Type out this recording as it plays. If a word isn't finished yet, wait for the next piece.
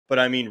But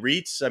I mean,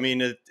 REITs, I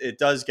mean, it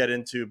does get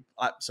into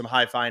some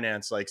high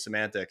finance like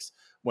semantics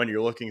when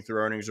you're looking through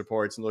earnings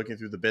reports and looking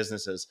through the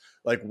businesses.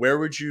 Like, where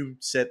would you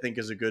think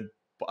is a good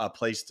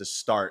place to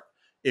start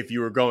if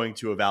you were going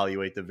to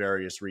evaluate the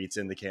various REITs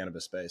in the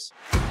cannabis space?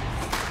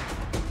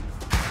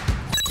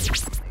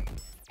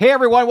 Hey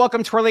everyone,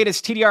 welcome to our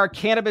latest TDR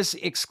Cannabis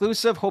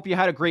Exclusive. Hope you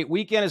had a great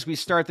weekend as we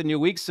start the new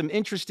week. Some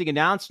interesting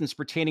announcements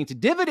pertaining to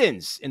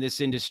dividends in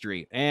this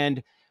industry.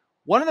 And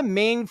one of the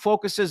main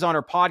focuses on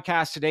our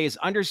podcast today is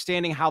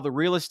understanding how the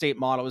real estate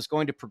model is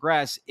going to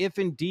progress if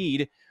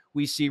indeed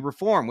we see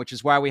reform, which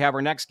is why we have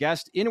our next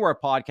guest into our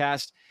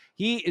podcast.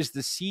 He is the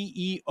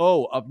CEO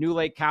of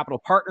NewLake Capital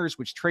Partners,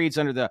 which trades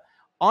under the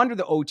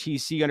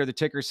OTC, under the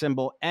ticker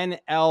symbol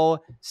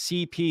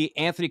NLCP.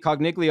 Anthony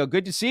Coniglio,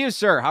 good to see you,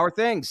 sir. How are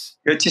things?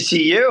 Good to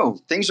see you.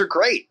 Things are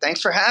great. Thanks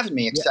for having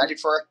me.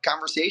 Excited for our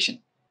conversation.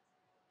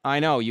 I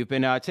know. You've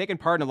been taking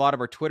part in a lot of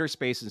our Twitter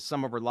space and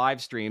some of our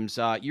live streams.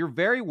 You're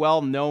very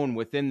well known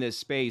within this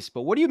space,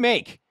 but what do you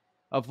make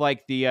of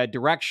like the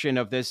direction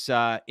of this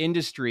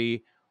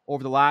industry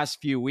over the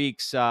last few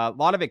weeks? A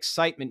lot of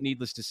excitement,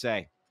 needless to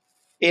say.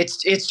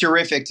 It's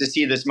terrific to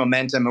see this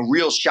momentum, a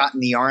real shot in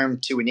the arm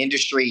to an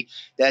industry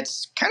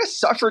that's kind of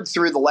suffered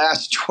through the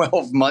last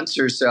 12 months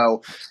or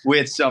so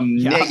with some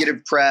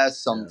negative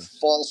press, some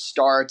false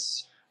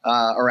starts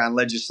around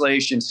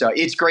legislation. So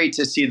it's great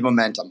to see the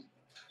momentum.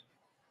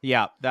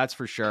 Yeah, that's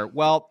for sure.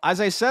 Well, as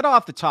I said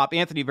off the top,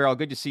 Anthony Verrill,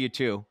 good to see you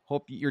too.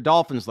 Hope your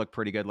Dolphins looked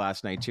pretty good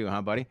last night too,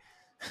 huh, buddy?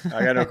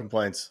 I got no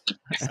complaints.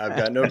 I've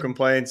got no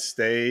complaints.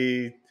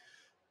 They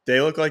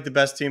look like the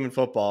best team in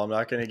football. I'm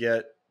not going to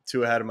get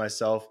too ahead of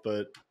myself,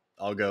 but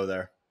I'll go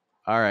there.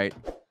 All right.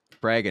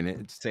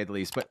 Bragging, to say the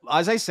least. But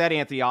as I said,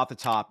 Anthony, off the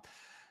top,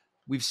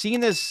 we've seen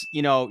this,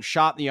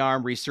 shot in the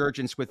arm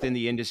resurgence within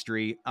the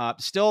industry.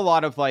 Still a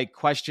lot of like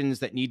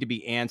questions that need to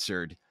be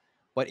answered.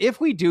 But if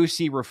we do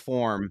see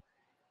reform,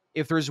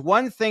 if there's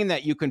one thing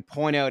that you can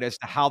point out as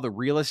to how the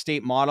real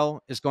estate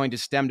model is going to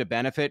stem to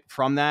benefit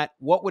from that,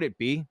 what would it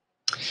be?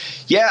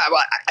 Yeah,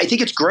 well, I think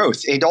it's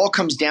growth. It all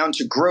comes down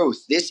to growth.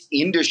 This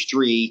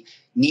industry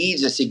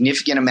needs a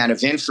significant amount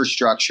of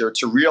infrastructure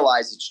to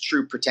realize its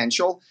true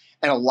potential.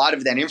 And a lot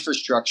of that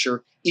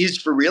infrastructure is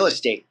for real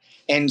estate.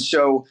 And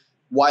so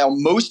while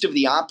most of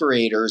the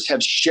operators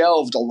have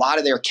shelved a lot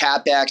of their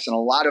CapEx and a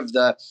lot of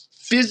the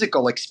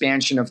physical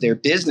expansion of their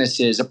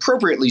businesses,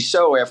 appropriately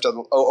so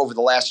over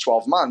the last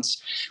 12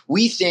 months,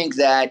 we think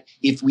that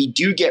if we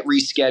do get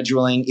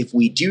rescheduling, if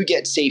we do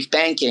get safe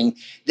banking,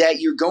 that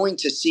you're going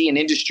to see an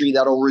industry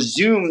that'll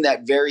resume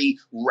that very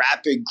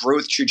rapid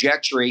growth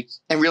trajectory,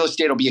 and real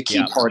estate will be a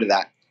key part of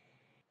that.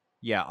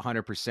 Yeah,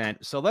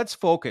 100%. So let's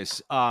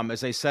focus.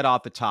 As I said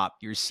off the top,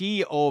 you're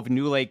CEO of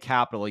NewLake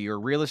Capital, your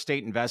real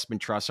estate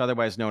investment trust,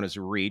 otherwise known as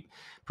a REIT,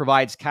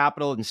 provides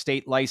capital and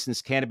state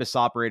licensed cannabis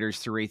operators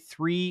through a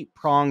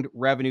three-pronged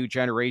revenue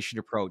generation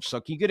approach.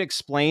 So can you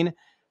explain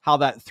how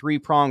that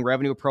three-pronged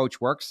revenue approach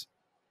works?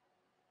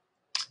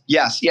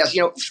 Yes.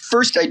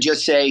 First I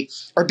just say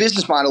our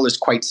business model is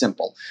quite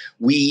simple.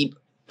 We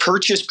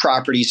purchase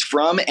properties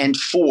from and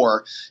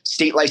for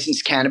state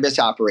licensed cannabis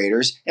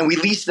operators, and we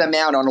lease them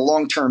out on a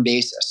long-term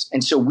basis.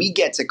 And so we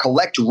get to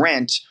collect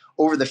rent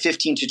over the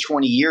 15 to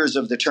 20 years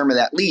of the term of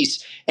that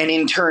lease, and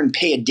in turn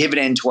pay a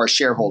dividend to our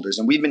shareholders.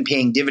 And we've been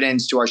paying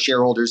dividends to our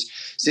shareholders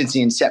since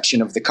the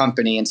inception of the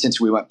company and since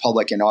we went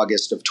public in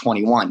August of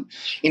 21.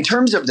 In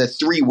terms of the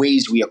three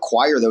ways we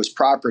acquire those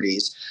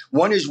properties,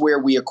 one is where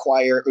we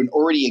acquire an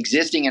already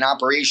existing and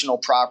operational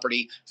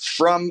property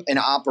from an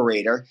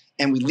operator,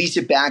 and we lease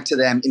it back to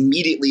them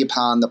immediately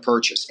upon the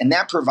purchase. And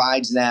that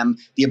provides them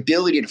the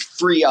ability to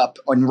free up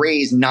and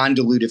raise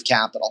non-dilutive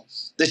capital.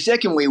 The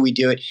second way we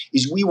do it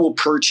is we will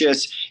purchase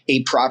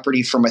a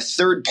property from a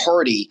third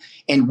party,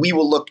 and we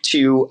will look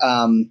to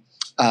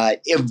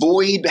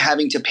avoid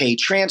having to pay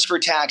transfer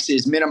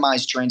taxes,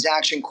 minimize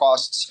transaction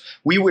costs.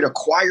 We would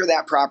acquire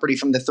that property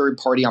from the third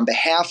party on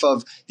behalf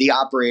of the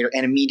operator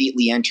and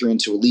immediately enter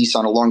into a lease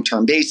on a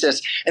long-term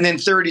basis. And then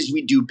third is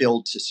we do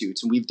build to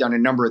suits. And we've done a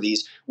number of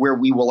these where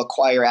we will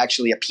acquire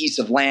actually a piece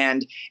of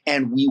land,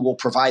 and we will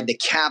provide the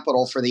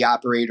capital for the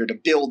operator to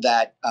build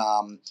that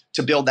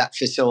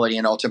facility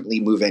and ultimately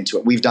move into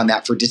it. We've done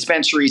that for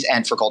dispensaries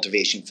and for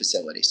cultivation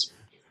facilities.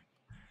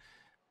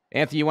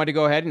 Anthony, you want to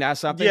go ahead and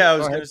ask something? Yeah, I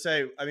was going to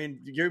say, I mean,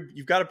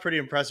 you've got a pretty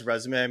impressive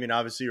resume. I mean,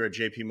 obviously you're at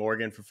JP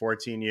Morgan for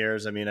 14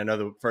 years. I mean, I know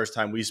the first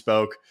time we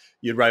spoke,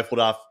 you'd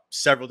rifled off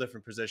several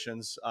different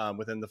positions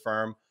within the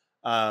firm.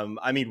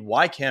 I mean,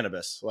 why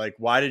cannabis? Like,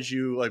 what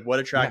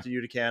attracted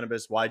you to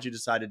cannabis? Why did you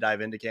decide to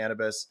dive into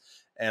cannabis?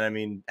 And I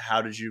mean,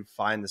 how did you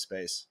find the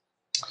space?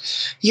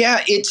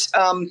 Yeah,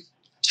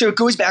 so it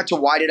goes back to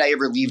why did I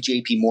ever leave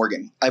JP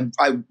Morgan?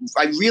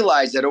 I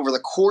realized that over the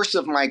course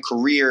of my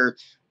career,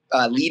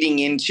 leading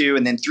into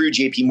and then through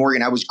JP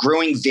Morgan, I was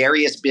growing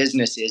various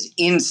businesses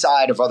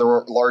inside of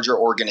other larger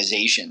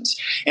organizations.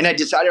 And I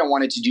decided I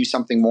wanted to do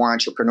something more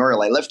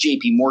entrepreneurial. I left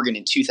JP Morgan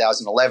in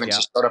 2011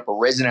 to start up a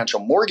residential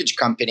mortgage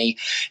company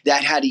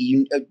that had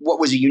what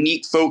was a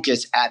unique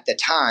focus at the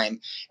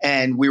time.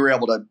 And we were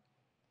able to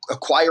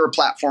acquire a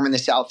platform in the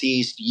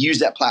Southeast, use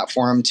that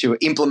platform to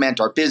implement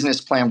our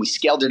business plan. We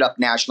scaled it up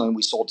nationally and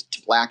we sold it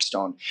to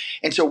Blackstone.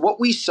 And so what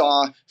we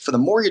saw for the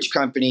mortgage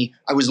company,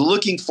 I was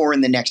looking for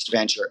in the next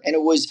venture. And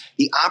it was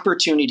the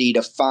opportunity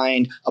to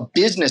find a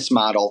business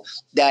model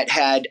that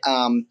had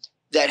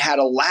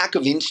a lack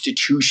of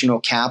institutional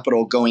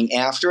capital going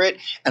after it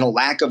and a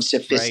lack of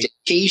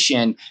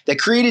sophistication that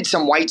created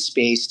some white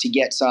space to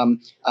get some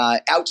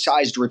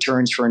outsized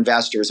returns for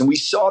investors. And we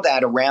saw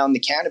that around the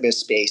cannabis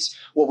space.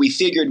 What we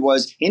figured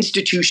was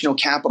institutional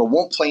capital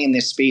won't play in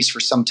this space for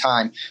some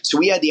time. So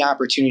we had the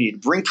opportunity to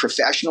bring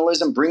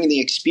professionalism, bring the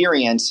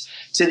experience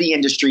to the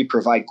industry,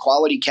 provide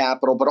quality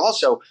capital, but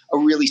also a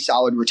really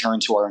solid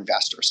return to our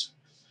investors.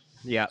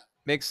 Yeah.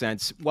 Makes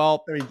sense.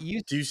 Well, I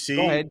mean, do you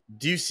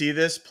see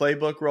this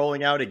playbook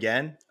rolling out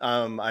again?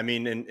 I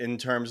mean, in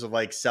terms of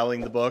like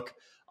selling the book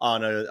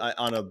on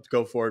a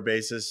go forward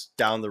basis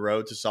down the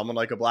road to someone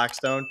like a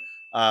Blackstone.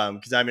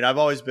 Because I mean, I've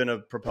always been a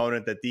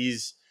proponent that the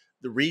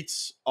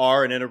REITs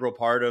are an integral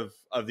part of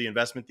the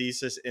investment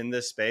thesis in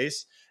this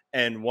space.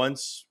 And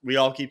once we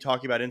all keep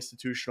talking about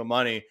institutional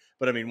money,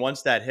 but I mean,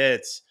 once that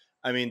hits,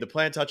 I mean, the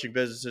plant touching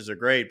businesses are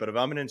great, but if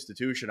I'm an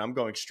institution, I'm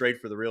going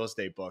straight for the real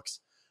estate books.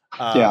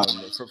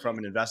 From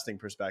an investing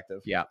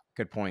perspective. Yeah,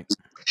 good point.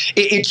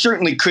 It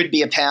certainly could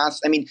be a path.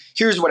 I mean,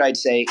 here's what I'd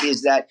say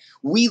is that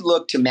we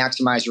look to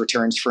maximize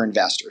returns for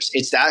investors.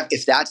 If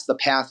that's the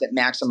path that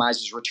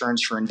maximizes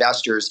returns for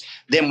investors,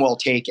 then we'll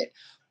take it.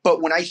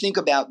 But when I think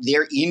about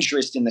their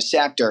interest in the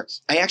sector,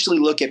 I actually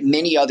look at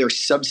many other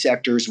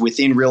subsectors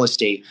within real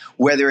estate,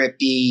 whether it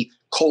be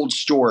cold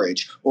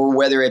storage or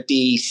whether it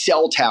be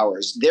cell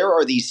towers. There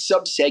are these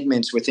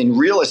subsegments within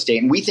real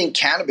estate, and we think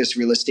cannabis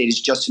real estate is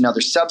just another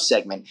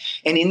subsegment.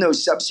 And in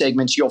those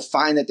subsegments, you'll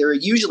find that there are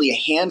usually a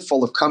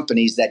handful of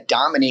companies that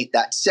dominate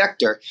that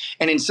sector.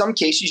 And in some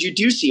cases, you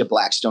do see a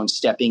Blackstone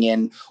stepping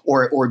in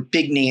or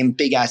big name,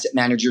 big asset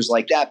managers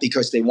like that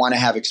because they want to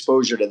have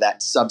exposure to that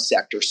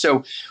subsector.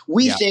 So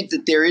we think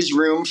that there is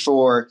room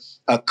for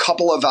a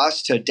couple of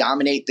us to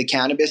dominate the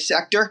cannabis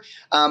sector.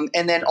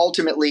 And then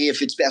ultimately,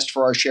 if it's best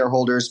for our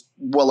shareholders,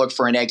 we'll look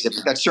for an exit.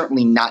 But that's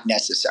certainly not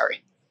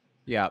necessary.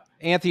 Yeah.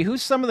 Anthony,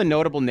 who's some of the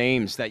notable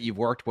names that you've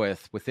worked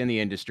with within the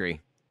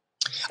industry?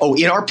 Oh,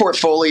 in our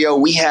portfolio,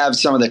 we have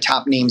some of the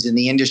top names in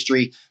the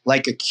industry,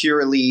 like a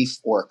Curaleaf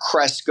or a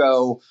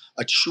Cresco,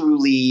 a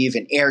TrueLeave,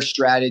 an Air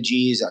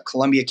Strategies, a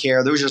Columbia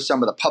Care. Those are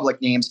some of the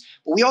public names.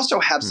 But we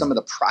also have some of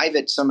the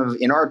private,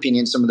 in our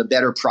opinion, some of the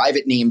better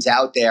private names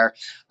out there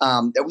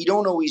that we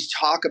don't always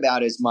talk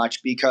about as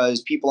much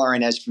because people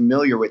aren't as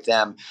familiar with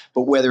them.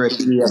 But whether it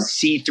be a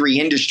C3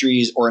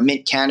 Industries or a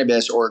Mint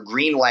Cannabis or a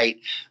Greenlight,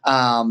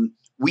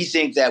 we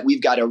think that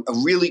we've got a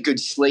really good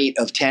slate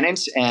of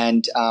tenants,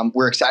 and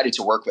we're excited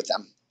to work with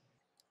them.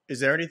 Is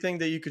there anything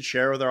that you could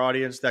share with our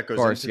audience that goes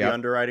into the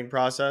underwriting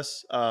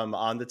process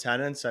on the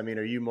tenants? I mean,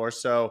 are you more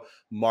so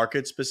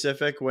market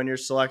specific when you're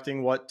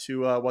selecting what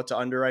to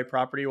underwrite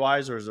property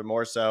wise, or is it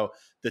more so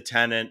the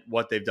tenant,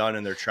 what they've done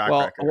in their track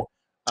record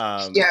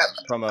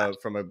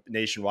from a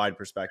nationwide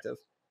perspective?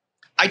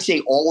 I'd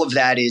say all of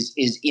that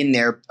is in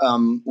there.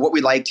 What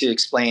we like to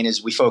explain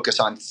is we focus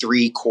on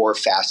three core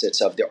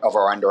facets of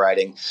our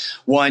underwriting.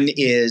 One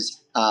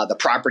is the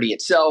property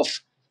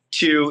itself.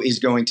 Two is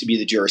going to be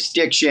the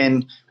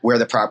jurisdiction where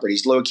the property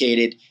is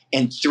located.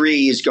 And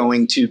three is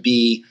going to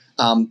be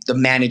the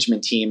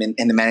management team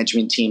and the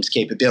management team's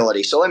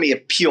capability. So let me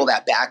peel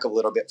that back a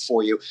little bit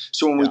for you.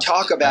 So when we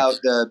talk about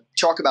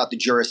the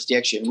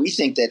jurisdiction, we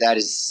think that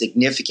is a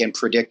significant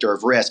predictor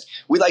of risk.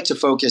 We like to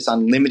focus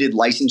on limited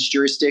license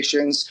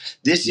jurisdictions.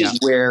 This is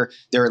where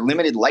there are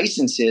limited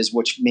licenses,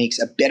 which makes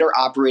a better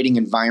operating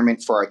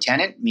environment for our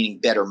tenant, meaning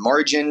better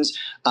margins.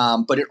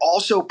 But it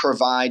also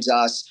provides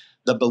us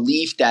the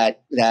belief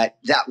that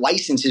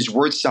license is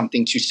worth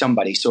something to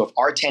somebody. So if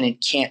our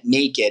tenant can't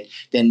make it,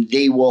 then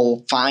they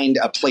will find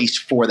a place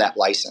for that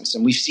license.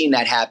 And we've seen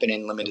that happen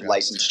in limited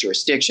license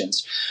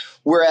jurisdictions.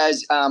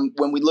 Whereas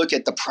when we look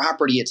at the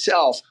property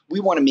itself, we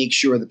want to make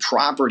sure the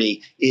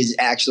property is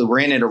actually,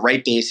 we're in at a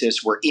right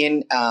basis. We're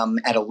in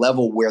at a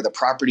level where the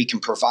property can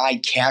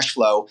provide cash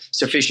flow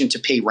sufficient to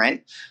pay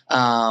rent.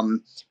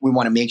 We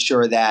want to make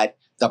sure that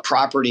the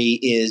property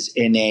is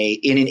in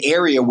an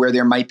area where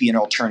there might be an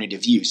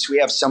alternative use. We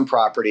have some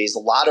properties, a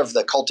lot of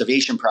the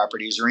cultivation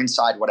properties are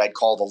inside what I'd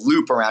call the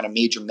loop around a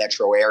major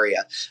metro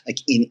area, like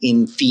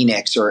in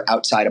Phoenix or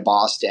outside of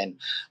Boston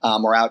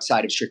or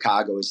outside of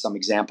Chicago as some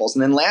examples.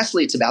 And then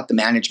lastly, it's about the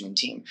management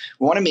team.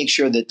 We want to make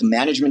sure that the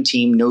management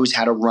team knows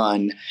how to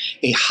run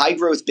a high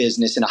growth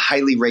business in a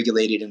highly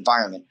regulated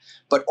environment,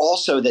 but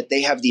also that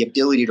they have the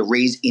ability to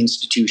raise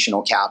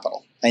institutional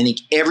capital. I think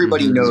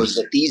everybody knows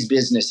that these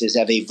businesses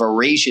have a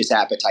voracious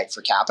appetite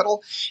for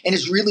capital. And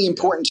it's really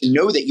important to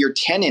know that your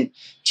tenant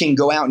can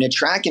go out and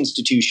attract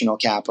institutional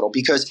capital,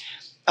 because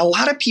a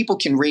lot of people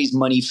can raise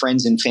money,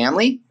 friends and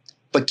family,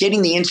 but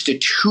getting the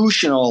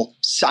institutional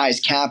size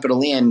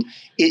capital in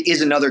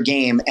is another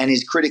game and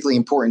is critically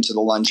important to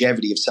the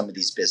longevity of some of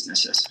these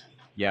businesses.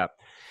 Yeah.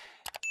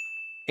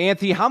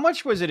 Anthony, how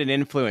much was it an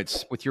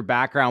influence with your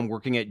background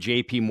working at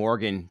JP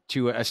Morgan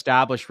to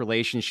establish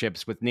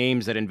relationships with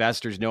names that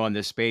investors know in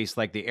this space,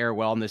 like the Air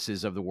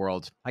Wellnesses of the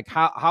world? Like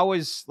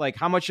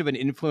how much of an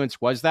influence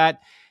was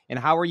that? And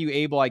how were you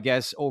able, I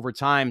guess, over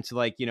time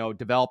to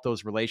develop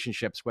those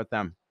relationships with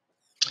them?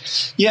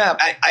 Yeah,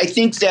 I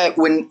think that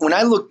when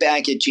I look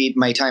back at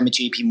my time at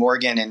JP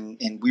Morgan,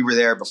 and we were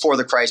there before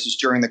the crisis,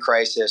 during the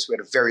crisis, we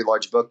had a very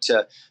large book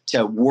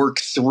to work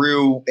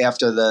through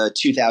after the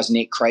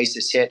 2008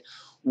 crisis hit.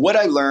 What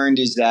I learned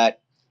is that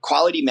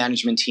quality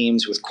management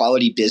teams with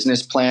quality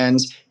business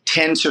plans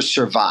tend to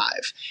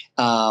survive.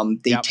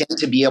 They tend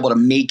to be able to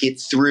make it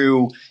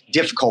through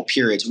difficult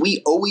periods.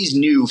 We always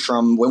knew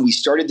from when we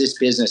started this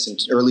business in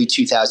early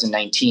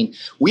 2019,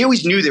 we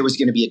always knew there was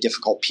going to be a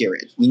difficult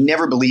period. We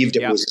never believed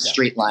it was a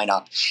straight line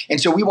up.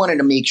 And so we wanted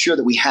to make sure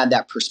that we had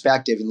that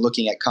perspective in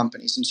looking at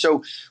companies. And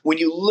so when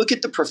you look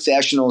at the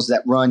professionals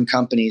that run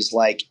companies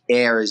like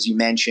Air, as you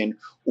mentioned,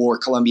 or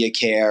Columbia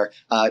Care,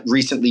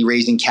 recently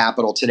raising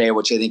capital today,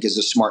 which I think is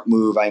a smart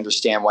move. I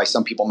understand why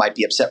some people might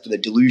be upset for the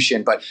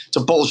dilution, but to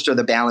bolster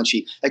the balance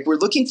sheet, like we're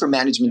looking for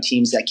management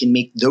teams that can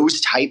make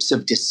those types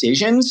of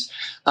decisions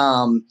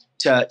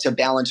to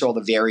balance all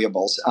the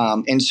variables.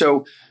 And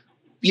so,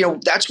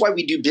 that's why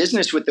we do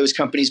business with those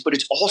companies, but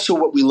it's also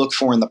what we look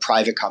for in the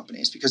private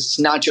companies, because it's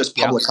not just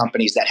public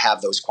companies that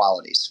have those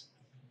qualities.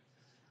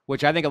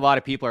 Which I think a lot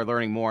of people are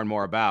learning more and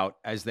more about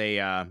as they,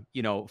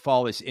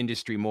 follow this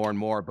industry more and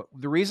more. But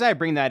the reason I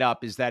bring that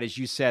up is that, as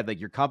you said,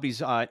 like your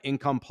company's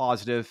income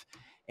positive,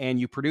 and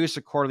you produce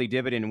a quarterly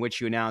dividend,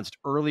 which you announced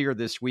earlier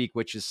this week,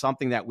 which is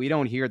something that we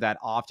don't hear that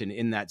often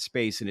in that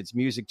space. And it's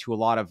music to a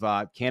lot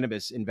of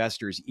cannabis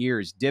investors'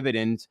 ears,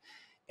 dividend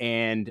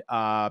and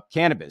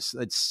cannabis.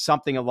 It's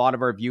something a lot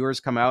of our viewers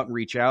come out and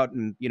reach out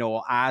and,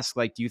 will ask,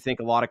 like, do you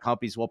think a lot of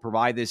companies will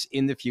provide this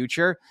in the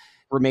future?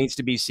 Remains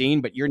to be seen,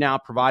 but you're now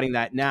providing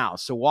that now.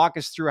 So walk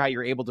us through how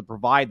you're able to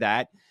provide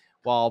that.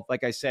 While,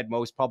 like I said,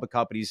 most public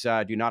companies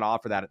do not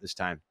offer that at this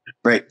time.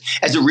 Right.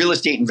 As a real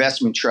estate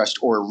investment trust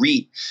or a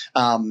REIT,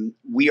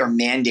 we are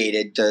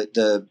mandated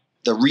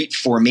the REIT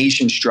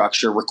formation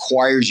structure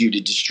requires you to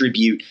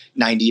distribute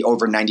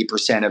over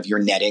 90% of your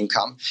net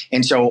income.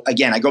 And so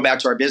again, I go back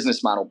to our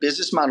business model.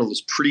 Business model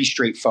is pretty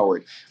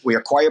straightforward. We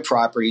acquire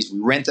properties, we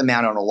rent them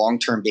out on a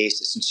long-term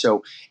basis. And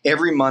so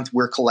every month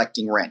we're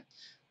collecting rent.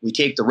 We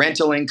take the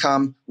rental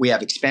income. We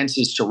have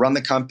expenses to run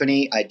the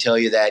company. I tell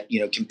you that,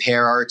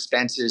 compare our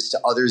expenses to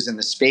others in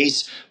the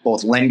space,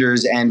 both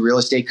lenders and real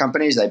estate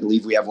companies. I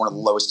believe we have one of the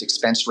lowest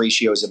expense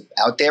ratios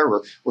out there.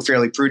 We're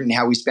fairly prudent in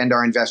how we spend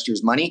our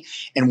investors' money.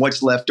 And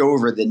what's left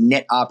over, the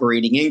net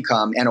operating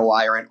income,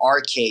 NOI, or in our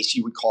case,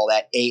 you would call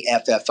that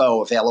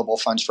AFFO, available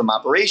funds from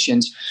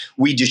operations,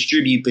 we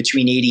distribute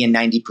between 80 and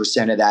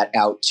 90% of that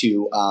out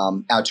to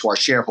our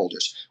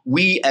shareholders.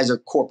 We, as a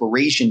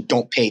corporation,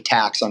 don't pay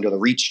tax under the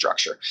REIT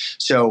structure.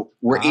 So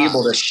we're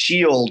able to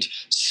shield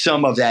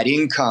some of that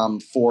income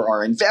for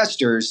our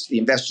investors. The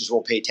investors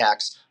will pay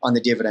tax on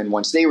the dividend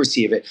once they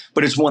receive it,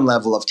 but it's one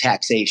level of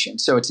taxation.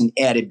 So it's an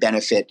added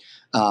benefit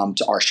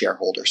to our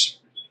shareholders.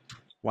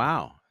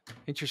 Wow.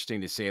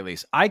 Interesting to say at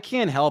least. I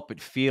can't help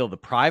but feel the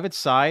private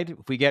side,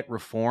 if we get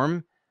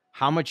reform,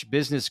 how much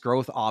business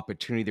growth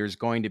opportunity there's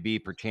going to be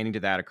pertaining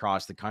to that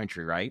across the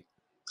country, right?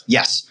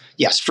 Yes,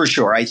 for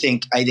sure. I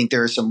think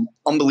there are some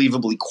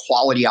unbelievably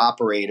quality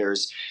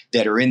operators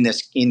that are in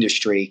this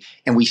industry,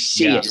 and we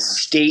see it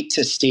state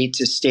to state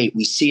to state.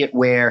 We see it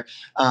where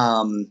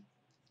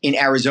in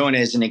Arizona,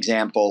 as an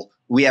example,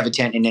 we have a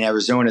tenant in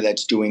Arizona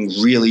that's doing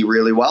really,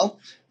 really well.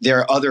 There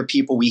are other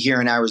people we hear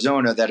in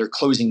Arizona that are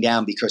closing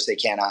down because they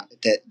can't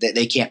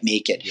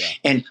make it. Yeah.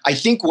 And I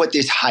think what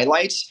this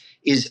highlights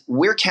is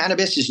where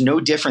cannabis is no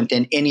different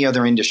than any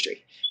other industry.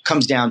 It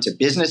comes down to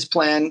business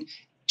plan,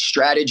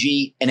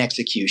 strategy, and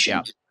execution.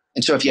 Yeah.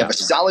 And so if you have a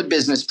solid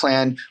business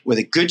plan with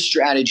a good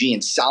strategy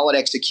and solid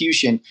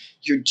execution,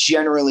 you're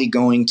generally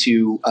going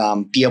to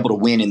be able to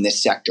win in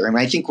this sector. And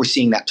I think we're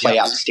seeing that play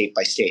out state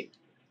by state.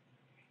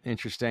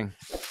 Interesting.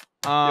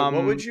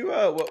 What would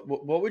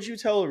you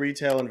tell a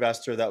retail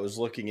investor that was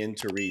looking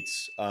into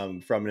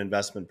REITs from an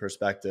investment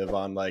perspective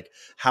on like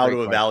how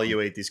to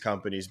evaluate these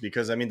companies?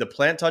 Because I mean, the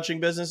plant touching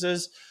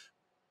businesses,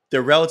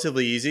 they're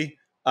relatively easy.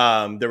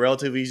 They're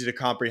relatively easy to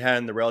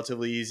comprehend. They're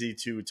relatively easy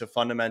to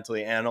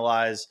fundamentally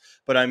analyze.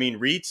 But I mean,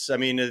 REITs, I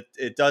mean,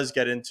 it does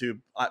get into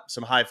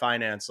some high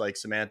finance like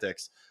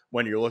semantics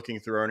when you're looking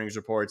through earnings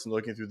reports and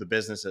looking through the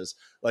businesses.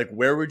 Like,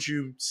 where would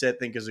you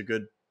think is a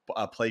good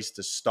place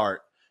to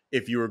start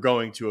if you were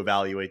going to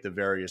evaluate the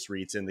various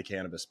REITs in the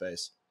cannabis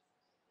space?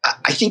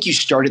 I think you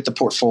start at the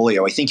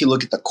portfolio. I think you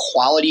look at the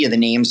quality of the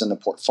names in the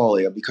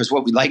portfolio, because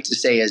what we like to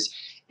say is,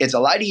 it's a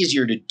lot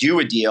easier to do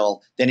a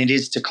deal than it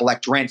is to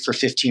collect rent for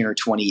 15 or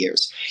 20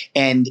 years.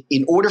 And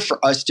in order for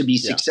us to be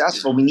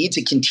successful, we need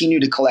to continue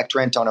to collect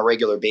rent on a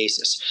regular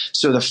basis.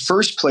 So the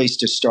first place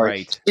to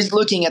start is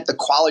looking at the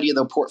quality of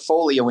the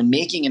portfolio and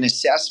making an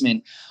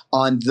assessment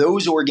on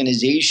those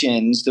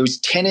organizations, those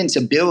tenants'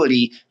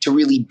 ability to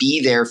really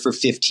be there for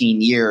 15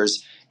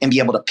 years and be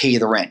able to pay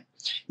the rent.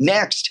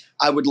 Next,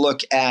 I would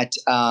look at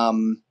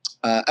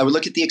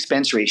the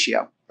expense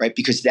ratio, right?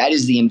 Because that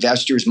is the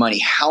investor's money.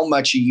 How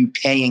much are you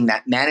paying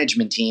that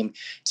management team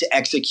to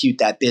execute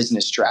that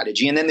business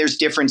strategy? And then there's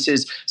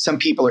differences. Some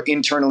people are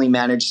internally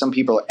managed. Some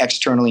people are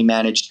externally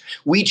managed.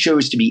 We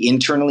chose to be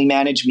internally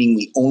managed, meaning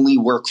we only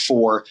work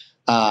for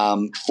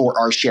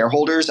our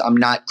shareholders. I'm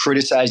not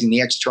criticizing the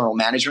external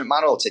management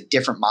model. It's a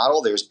different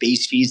model. There's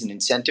base fees and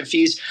incentive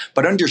fees,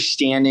 but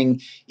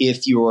understanding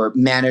if your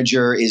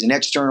manager is an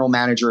external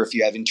manager, if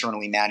you have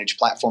internally managed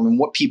platform, and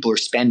what people are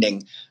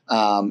spending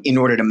in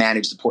order to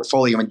manage the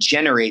portfolio and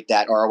generate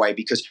that ROI,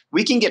 because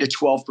we can get a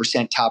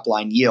 12% top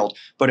line yield,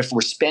 but if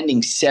we're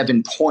spending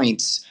 7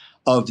 points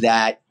of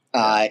that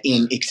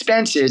in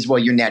expenses, well,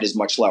 your net is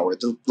much lower.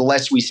 The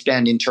less we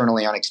spend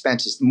internally on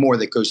expenses, the more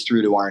that goes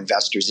through to our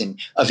investors in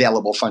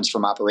available funds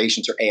from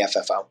operations, or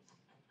AFFO.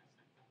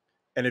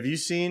 And have you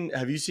seen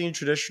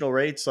traditional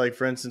rates? Like,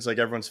 for instance, like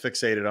everyone's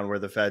fixated on where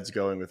the Fed's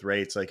going with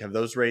rates. Like, have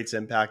those rates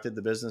impacted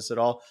the business at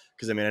all?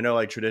 Because I mean, I know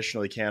like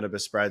traditionally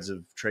cannabis spreads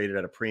have traded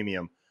at a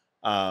premium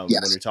when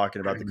you're talking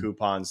about the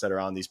coupons that are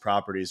on these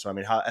properties. So I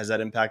mean, how has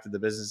that impacted the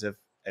business,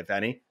 if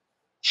any?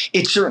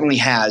 It certainly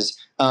has.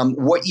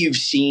 What you've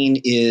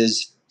seen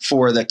is,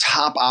 for the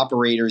top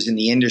operators in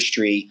the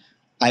industry,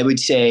 I would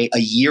say a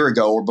year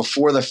ago or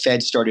before the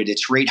Fed started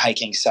its rate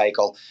hiking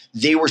cycle,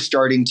 they were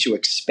starting to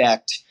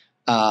expect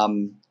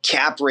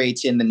cap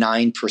rates in the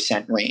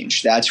 9%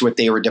 range. That's what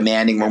they were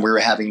demanding when we were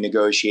having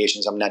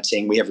negotiations. I'm not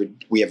saying we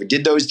ever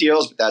did those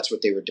deals, but that's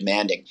what they were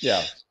demanding.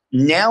 Yeah.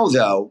 Now,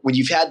 though, when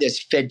you've had this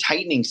Fed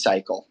tightening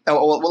cycle,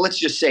 well, let's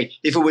just say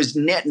if it was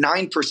net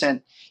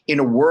 9% in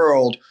a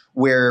world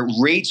where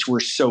rates were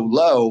so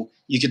low,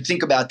 you could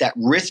think about that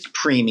risk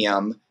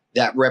premium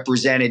that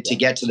represented to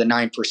get to the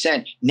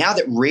 9%. Now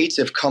that rates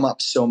have come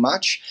up so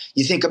much,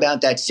 you think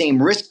about that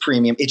same risk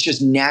premium, it's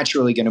just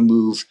naturally going to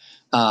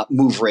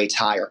move rates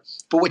higher.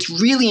 But what's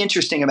really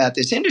interesting about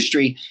this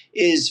industry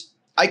is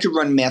I could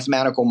run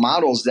mathematical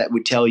models that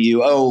would tell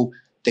you, oh,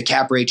 the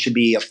cap rate should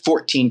be a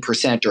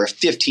 14% or a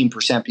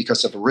 15%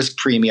 because of the risk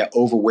premium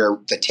over where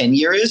the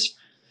 10-year is.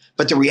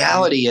 But the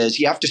reality is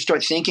you have to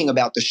start thinking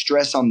about the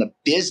stress on the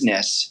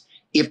business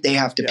if they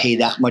have to pay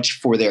that much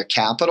for their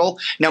capital.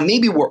 Now,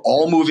 maybe we're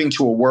all moving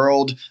to a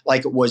world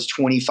like it was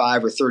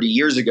 25 or 30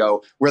 years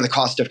ago, where the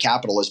cost of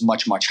capital is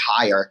much, much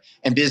higher.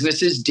 And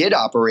businesses did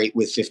operate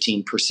with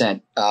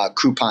 15%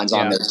 coupons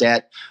on their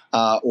debt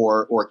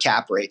or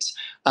cap rates.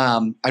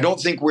 I don't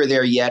think we're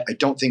there yet. I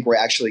don't think we're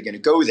actually going to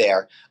go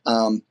there.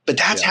 But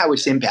that's how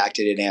it's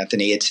impacted it,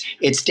 Anthony.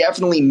 It's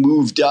definitely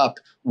moved up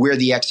where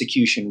the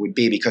execution would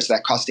be, because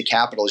that cost of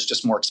capital is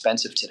just more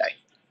expensive today.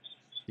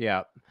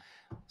 Yeah.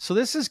 So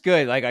this is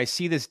good. Like, I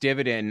see this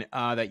dividend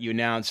that you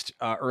announced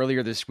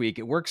earlier this week.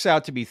 It works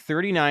out to be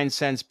 39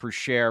 cents per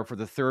share for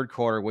the third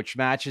quarter, which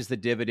matches the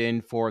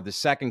dividend for the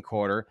second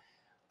quarter.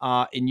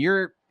 In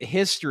your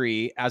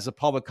history as a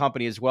public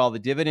company as well, the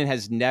dividend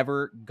has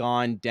never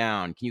gone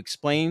down. Can you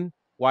explain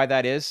why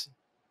that is?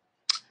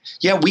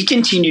 Yeah, we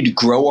continue to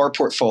grow our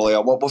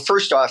portfolio. Well,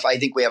 first off, I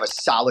think we have a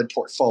solid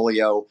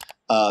portfolio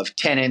of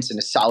tenants and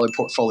a solid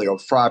portfolio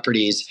of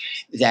properties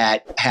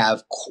that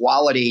have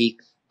quality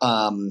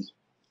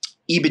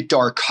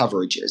EBITDA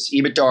coverages.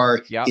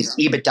 EBITDA is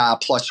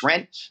EBITDA plus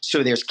rent.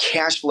 So there's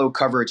cash flow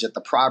coverage at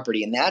the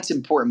property. And that's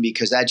important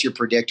because that's your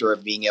predictor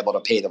of being able to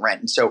pay the rent.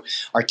 And so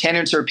our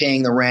tenants are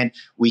paying the rent.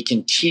 We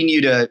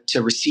continue to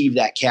receive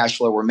that cash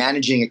flow. We're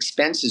managing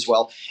expenses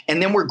well. And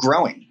then we're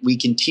growing. We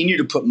continue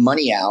to put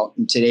money out.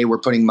 And today we're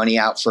putting money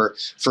out for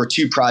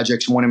 2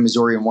 projects, one in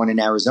Missouri and one in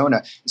Arizona.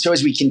 And so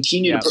as we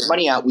continue to put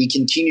money out, we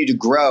continue to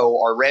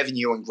grow our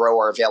revenue and grow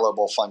our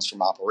available funds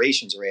from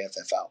operations, or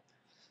AFFO.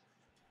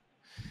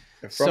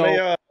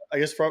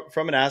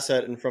 From an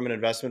asset and from an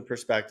investment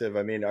perspective,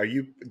 I mean,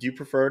 do you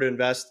prefer to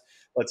invest,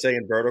 let's say,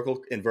 in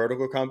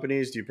vertical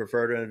companies? Do you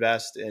prefer to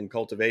invest in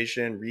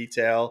cultivation,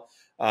 retail?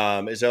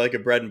 Is there like a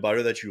bread and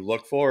butter that you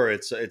look for? Or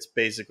it's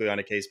basically on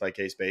a case by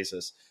case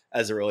basis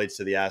as it relates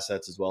to the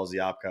assets as well as the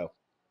opco?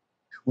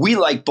 We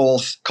like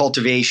both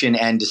cultivation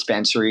and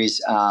dispensaries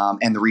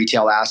and the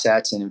retail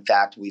assets. And in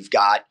fact, we've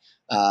got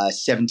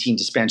 17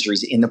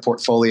 dispensaries in the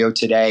portfolio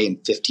today and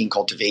 15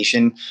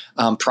 cultivation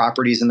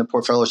properties in the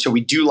portfolio. So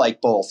we do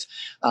like both.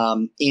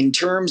 In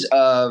terms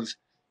of,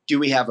 do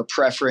we have a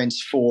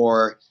preference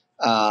for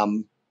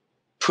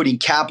putting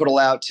capital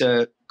out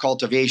to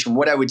cultivation?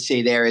 What I would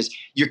say there is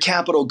your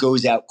capital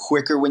goes out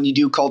quicker when you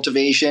do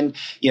cultivation.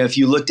 If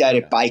you looked at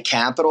it by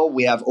capital,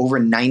 we have over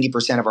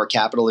 90% of our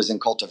capital is in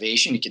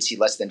cultivation. You can see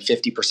less than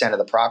 50% of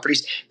the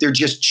properties. They're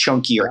just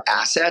chunkier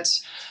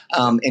assets.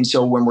 And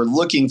so when we're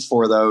looking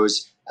for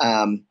those,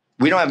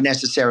 we don't have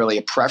necessarily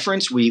a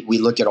preference. We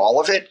look at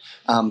all of it,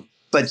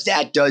 but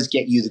that does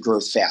get you the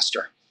growth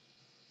faster.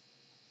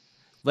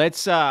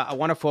 I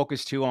want to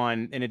focus too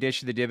on, in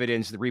addition to the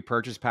dividends, the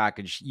repurchase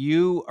package.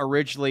 You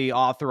originally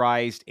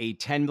authorized a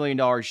 $10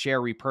 million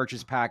share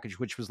repurchase package,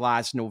 which was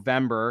last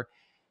November,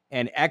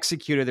 and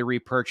executed the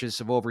repurchase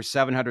of over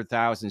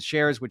 700,000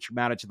 shares, which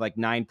amounted to like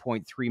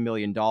 $9.3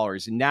 million.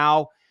 And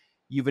now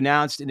you've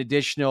announced an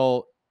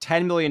additional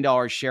 $10 million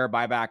share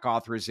buyback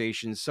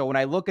authorization. So when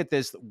I look at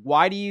this,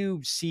 why do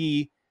you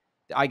see,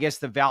 I guess,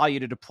 the value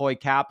to deploy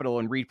capital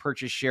and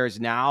repurchase shares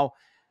now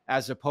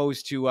as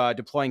opposed to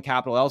deploying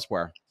capital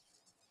elsewhere?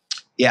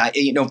 Yeah,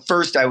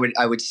 first I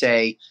would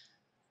say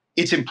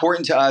it's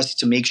important to us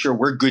to make sure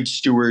we're good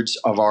stewards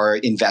of our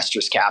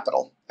investors'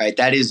 capital. Right,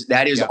 that is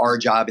our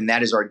job, and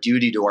that is our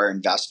duty to our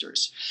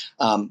investors.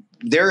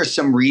 There are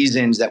some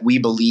reasons that we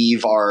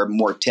believe are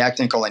more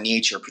technical in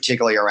nature,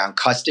 particularly around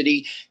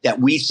custody, that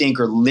we think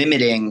are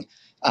limiting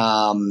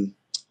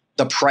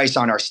the price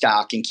on our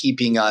stock and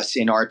keeping us,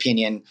 in our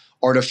opinion,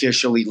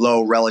 artificially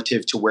low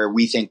relative to where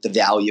we think the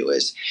value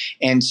is.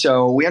 And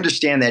so we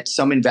understand that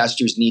some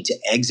investors need to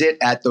exit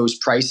at those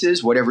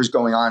prices, whatever's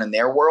going on in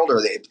their world or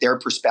their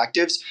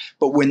perspectives.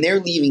 But when they're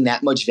leaving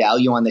that much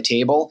value on the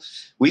table,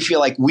 we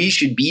feel like we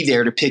should be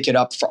there to pick it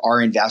up for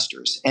our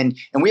investors. And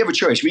we have a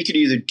choice. We could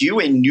either do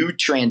a new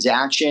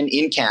transaction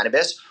in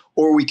cannabis,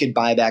 or we could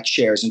buy back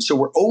shares. And so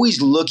we're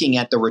always looking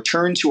at the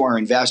return to our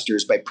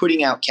investors by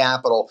putting out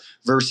capital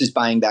versus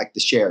buying back the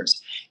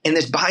shares. And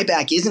this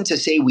buyback isn't to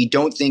say we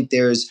don't think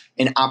there's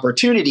an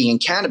opportunity in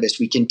cannabis.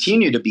 We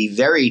continue to be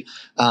very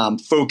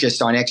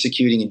focused on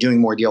executing and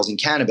doing more deals in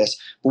cannabis.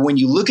 But when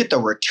you look at the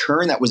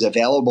return that was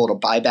available to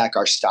buy back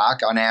our stock,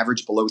 on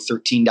average below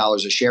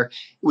 $13 a share, it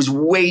was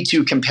way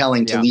too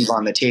compelling to leave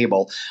on the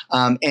table.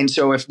 And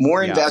so if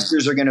more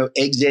investors are going to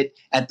exit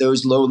at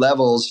those low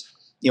levels,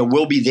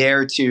 we'll be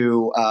there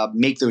to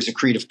make those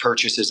accretive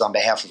purchases on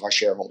behalf of our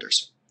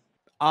shareholders.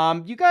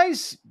 You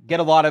guys get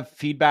a lot of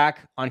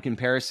feedback on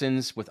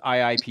comparisons with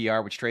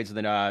IIPR, which trades in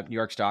the New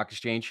York Stock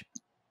Exchange.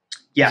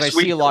 Yes, I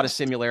see a lot of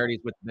similarities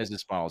with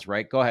business models,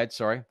 right? Go ahead.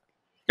 Sorry.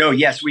 No,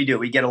 yes, we do.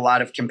 We get a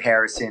lot of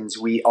comparisons.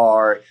 We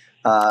are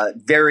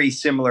very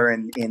similar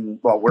in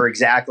we're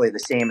exactly the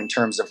same in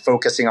terms of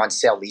focusing on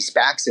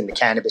sale-leasebacks in the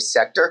cannabis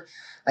sector.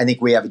 I think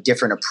we have a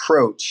different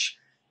approach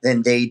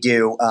than they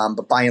do,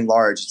 but by and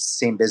large, it's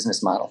the same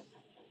business model.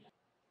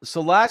 So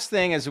last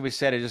thing, as we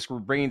said, we're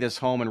bringing this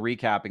home and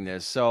recapping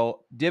this.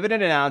 So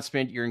dividend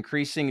announcement, you're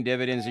increasing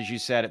dividends, as you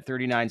said, at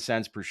 39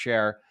 cents per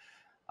share.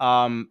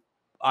 I'm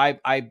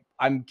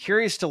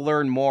curious to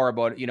learn more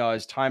about,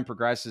 as time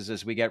progresses,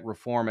 as we get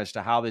reform, as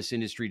to how this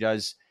industry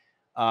does,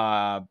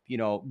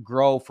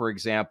 grow, for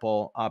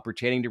example,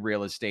 pertaining to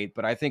real estate.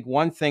 But I think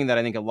one thing that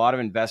I think a lot of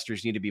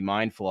investors need to be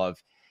mindful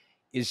of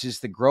is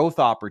just the growth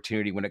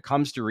opportunity when it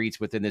comes to REITs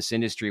within this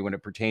industry, when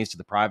it pertains to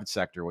the private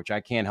sector, which I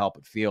can't help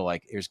but feel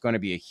like there's going to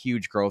be a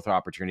huge growth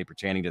opportunity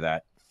pertaining to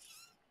that.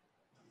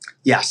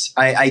 Yes,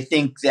 I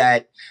think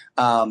that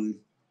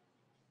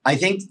I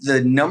think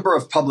the number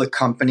of public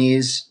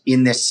companies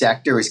in this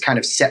sector is kind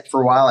of set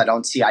for a while. I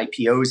don't see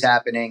IPOs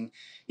happening.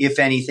 If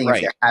anything,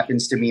 if there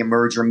happens to be a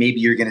merger,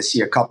 maybe you're going to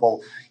see a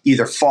couple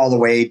either fall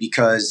away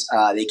because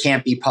they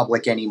can't be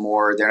public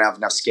anymore. They don't have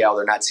enough scale.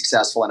 They're not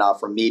successful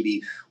enough, or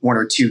maybe one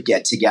or two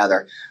get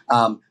together.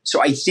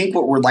 So I think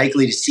what we're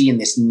likely to see in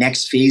this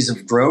next phase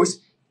of growth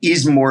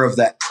is more of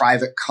that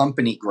private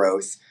company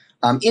growth,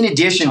 in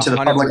addition to the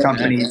public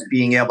companies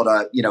being able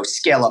to,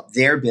 scale up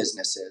their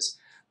businesses.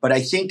 But I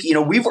think,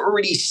 we've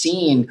already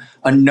seen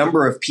a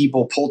number of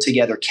people pull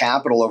together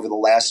capital over the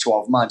last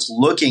 12 months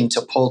looking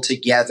to pull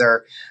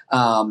together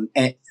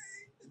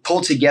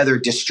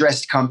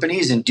distressed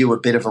companies and do a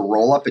bit of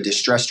a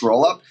distressed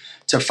roll-up,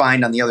 to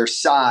find on the other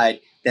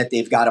side that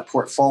they've got a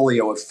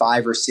portfolio of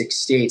 5 or 6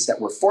 states that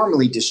were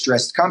formerly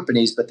distressed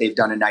companies, but they've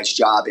done a nice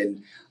job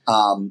in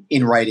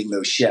righting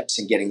those ships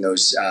and getting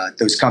those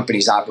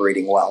companies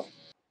operating well.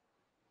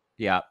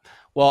 Yeah.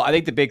 Well, I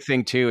think the big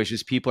thing too is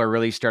just people are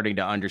really starting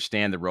to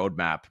understand the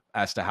roadmap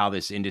as to how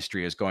this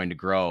industry is going to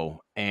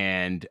grow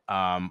and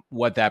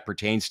what that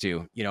pertains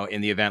to, in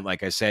the event,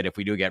 like I said, if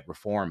we do get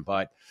reform.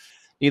 But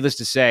needless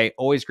to say,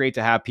 always great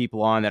to have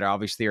people on that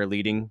obviously are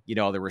leading,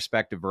 the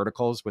respective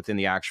verticals within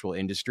the actual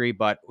industry.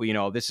 But,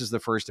 this is the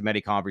first of many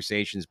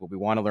conversations, but we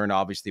want to learn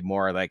obviously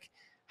more like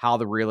how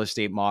the real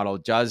estate model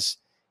does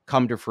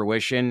come to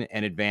fruition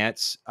and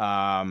advance,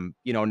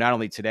 not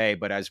only today,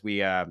 but as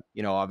we,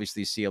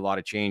 obviously see a lot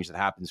of change that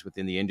happens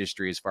within the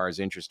industry as far as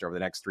interest over the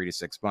next 3 to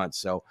 6 months.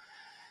 So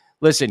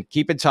listen,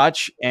 keep in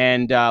touch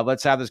and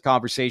let's have this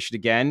conversation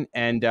again.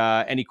 And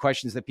any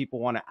questions that people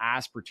want to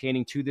ask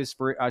pertaining to this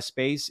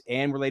space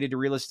and related to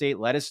real estate,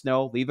 let us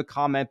know. Leave a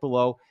comment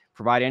below,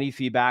 provide any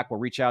feedback. We'll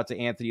reach out to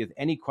Anthony with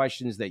any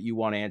questions that you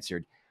want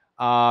answered.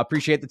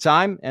 Appreciate the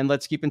time and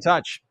let's keep in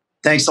touch.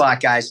 Thanks a lot,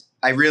 guys.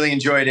 I really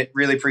enjoyed it.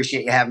 Really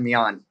appreciate you having me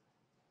on.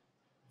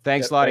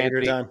 Thanks a lot,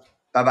 Anthony.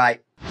 Bye-bye.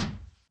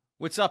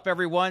 What's up,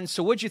 everyone?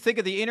 So what'd you think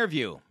of the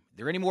interview? Are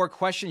there any more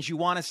questions you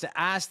want us to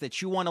ask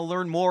that you want to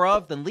learn more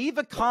of? Then leave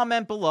a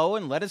comment below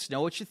and let us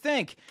know what you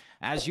think.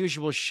 As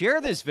usual, share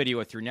this video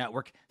with your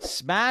network,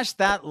 smash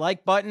that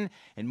like button,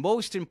 and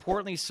most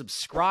importantly,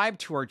 subscribe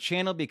to our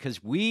channel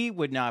because we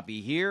would not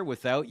be here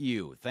without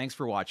you. Thanks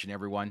for watching,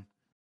 everyone.